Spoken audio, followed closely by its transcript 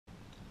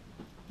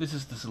This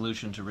is the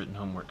solution to written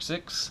homework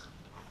 6.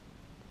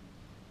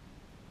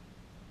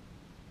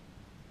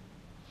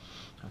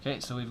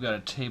 Okay, so we've got a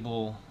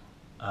table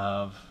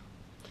of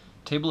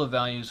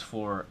values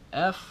for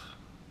f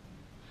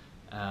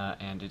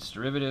and its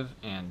derivative,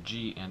 and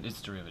g and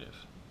its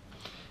derivative.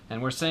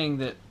 And we're saying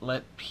that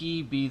let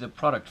p be the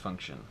product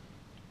function.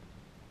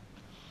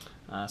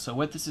 So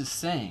what this is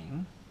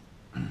saying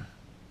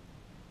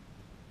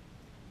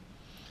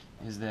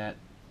is that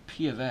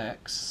p of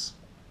x,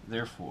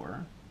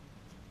 therefore,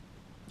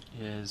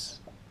 is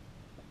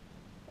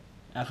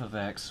f of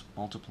x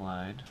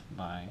multiplied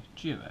by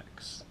g of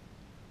x.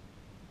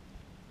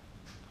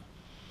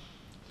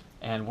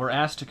 And we're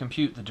asked to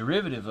compute the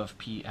derivative of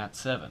p at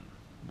 7.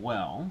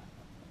 Well,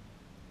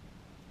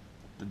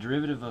 the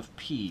derivative of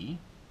p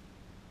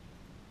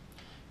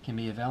can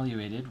be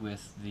evaluated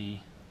with the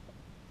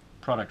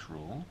product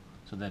rule.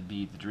 So that'd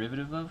be the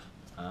derivative of,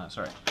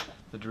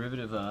 the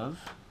derivative of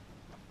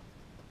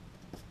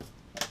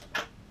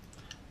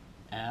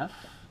f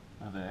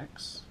of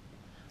x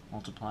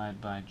multiplied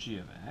by g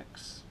of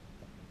x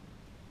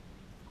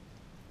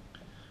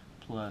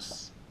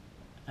plus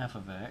f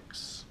of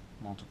x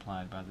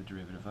multiplied by the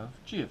derivative of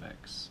g of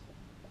x.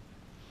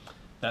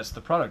 That's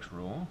the product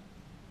rule.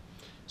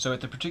 So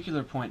at the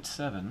particular point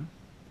 7,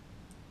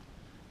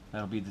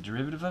 that'll be the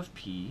derivative of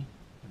p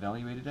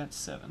evaluated at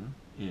 7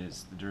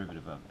 is the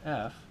derivative of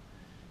f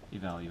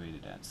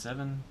evaluated at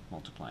 7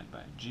 multiplied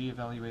by g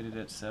evaluated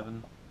at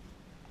 7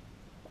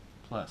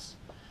 plus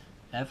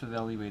f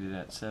evaluated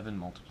at 7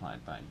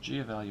 multiplied by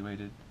g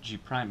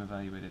prime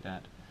evaluated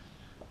at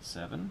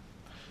 7.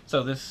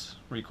 So this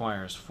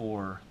requires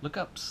 4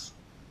 lookups.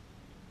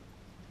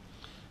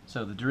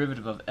 So the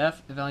derivative of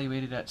f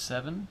evaluated at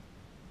 7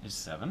 is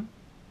 7.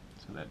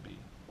 So that'd be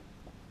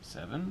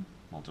 7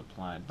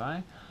 multiplied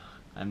by,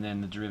 and then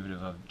the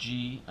derivative of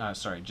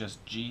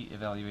just g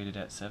evaluated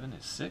at 7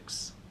 is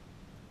 6.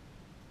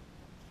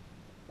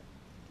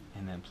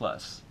 And then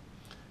plus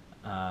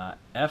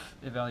f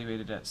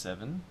evaluated at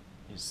 7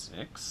 is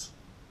 6.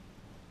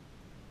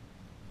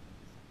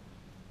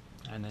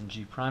 And then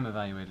g prime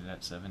evaluated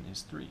at 7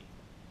 is 3.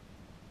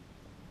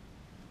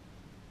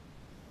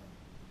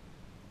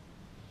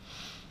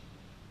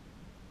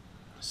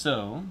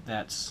 So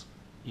that's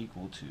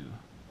equal to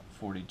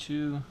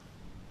 42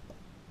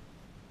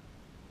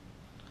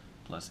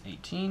 plus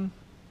 18,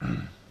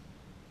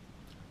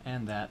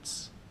 and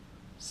that's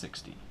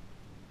 60.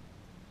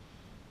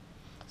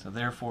 So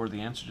therefore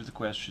the answer to the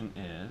question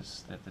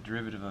is that the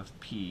derivative of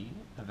p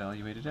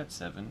evaluated at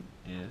 7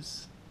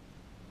 is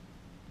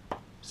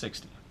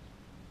 60.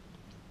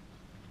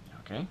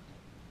 Okay?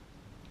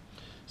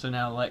 So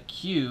now let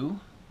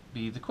q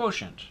be the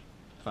quotient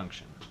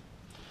function.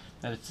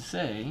 That is to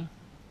say,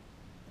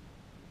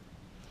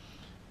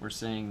 we're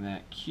saying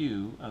that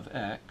q of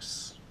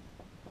x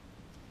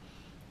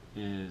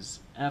is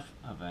f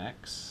of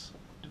x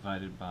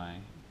divided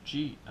by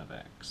g of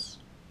x.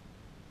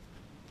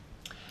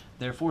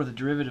 Therefore, the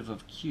derivative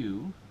of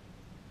q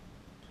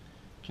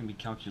can be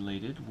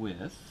calculated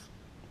with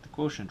the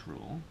quotient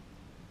rule.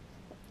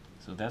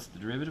 So that's the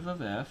derivative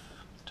of f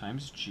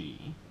times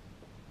g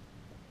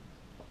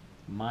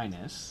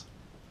minus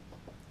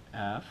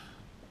f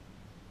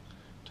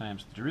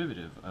times the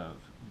derivative of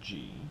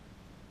g,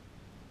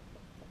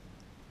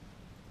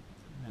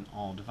 and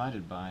all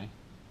divided by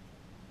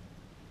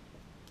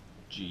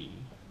g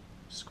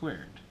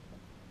squared.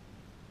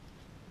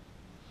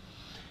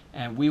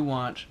 And we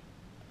want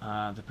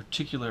the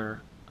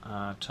particular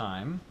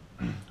time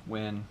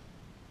when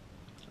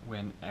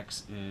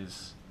x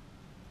is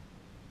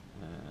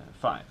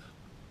 5.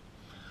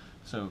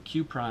 So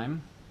q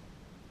prime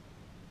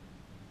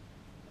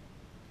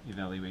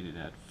evaluated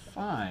at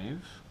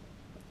 5,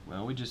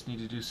 well, we just need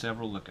to do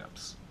several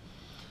lookups.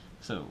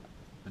 So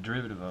the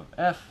derivative of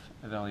f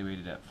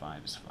evaluated at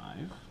 5 is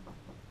 5.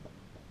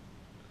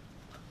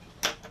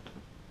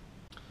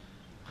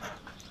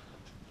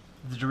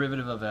 The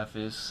derivative of f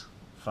is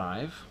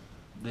 5.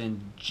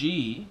 Then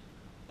g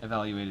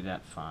evaluated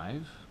at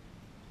 5.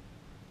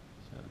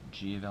 So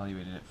g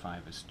evaluated at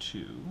 5 is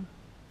 2.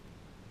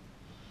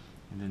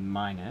 And then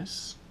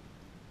minus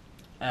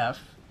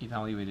f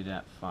evaluated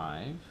at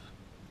 5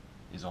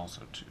 is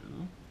also 2.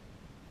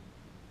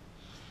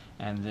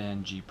 And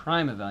then g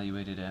prime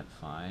evaluated at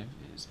 5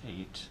 is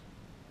 8.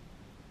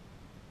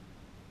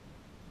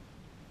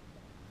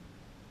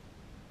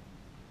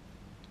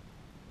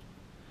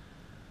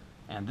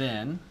 And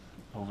then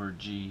over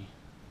g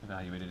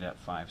evaluated at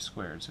 5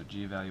 squared. So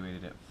g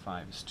evaluated at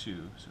 5 is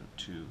 2, so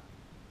 2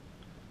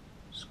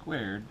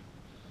 squared.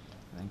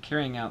 And then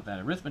carrying out that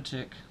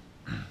arithmetic,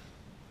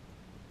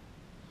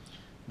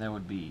 that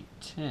would be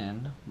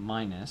 10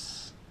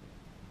 minus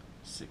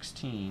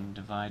 16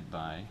 divided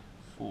by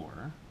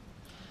 4.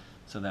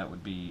 So that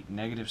would be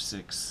negative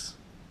 6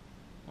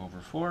 over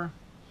 4,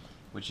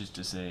 which is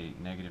to say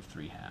negative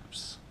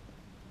 3/2.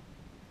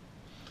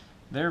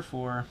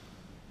 Therefore,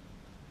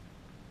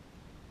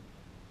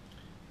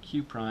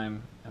 q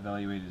prime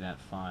evaluated at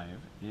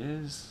 5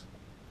 is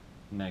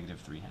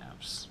negative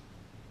 3/2.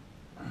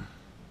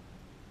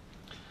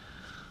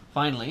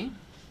 Finally,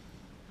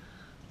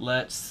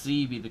 let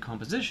C be the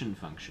composition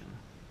function.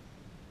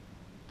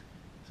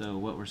 So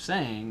what we're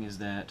saying is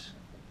that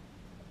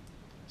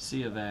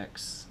C of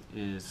x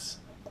is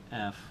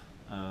f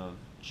of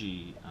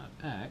g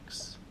of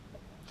x,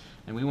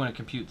 and we want to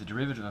compute the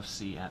derivative of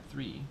C at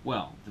 3.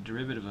 Well, the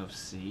derivative of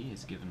C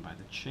is given by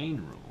the chain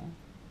rule.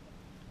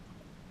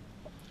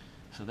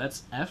 So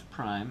that's f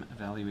prime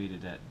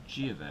evaluated at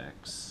g of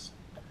x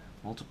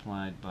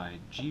multiplied by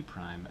g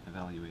prime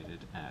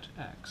evaluated at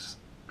x.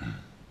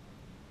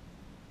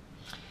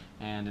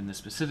 And in the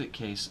specific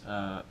case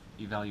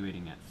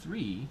evaluating at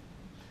 3,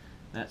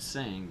 that's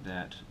saying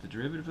that the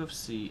derivative of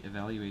C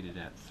evaluated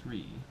at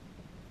 3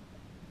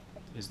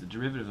 is the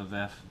derivative of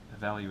f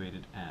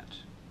evaluated at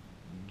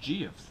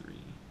g of 3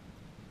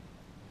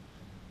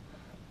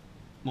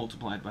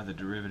 multiplied by the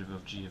derivative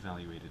of g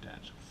evaluated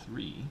at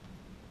 3.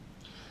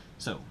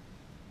 So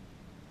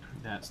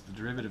that's the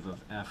derivative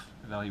of f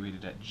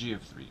evaluated at g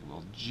of 3.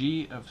 Well,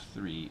 g of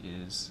 3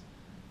 is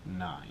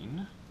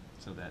 9,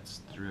 so that's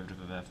the derivative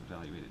of f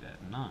evaluated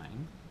at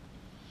 9,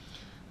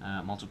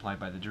 multiplied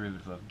by the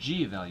derivative of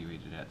g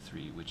evaluated at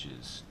 3, which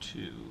is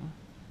 2,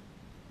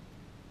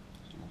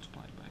 so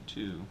multiplied by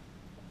 2,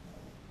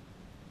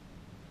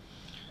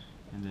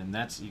 and then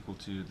that's equal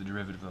to the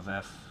derivative of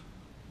f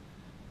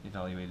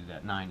evaluated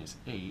at 9 is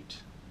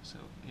 8, so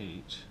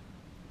 8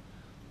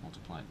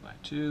 multiplied by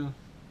 2,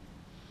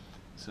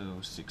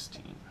 so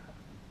 16.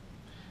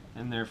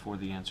 And therefore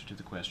the answer to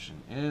the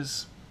question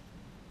is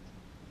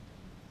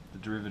the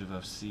derivative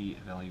of C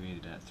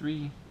evaluated at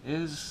 3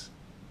 is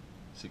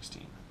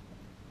 16.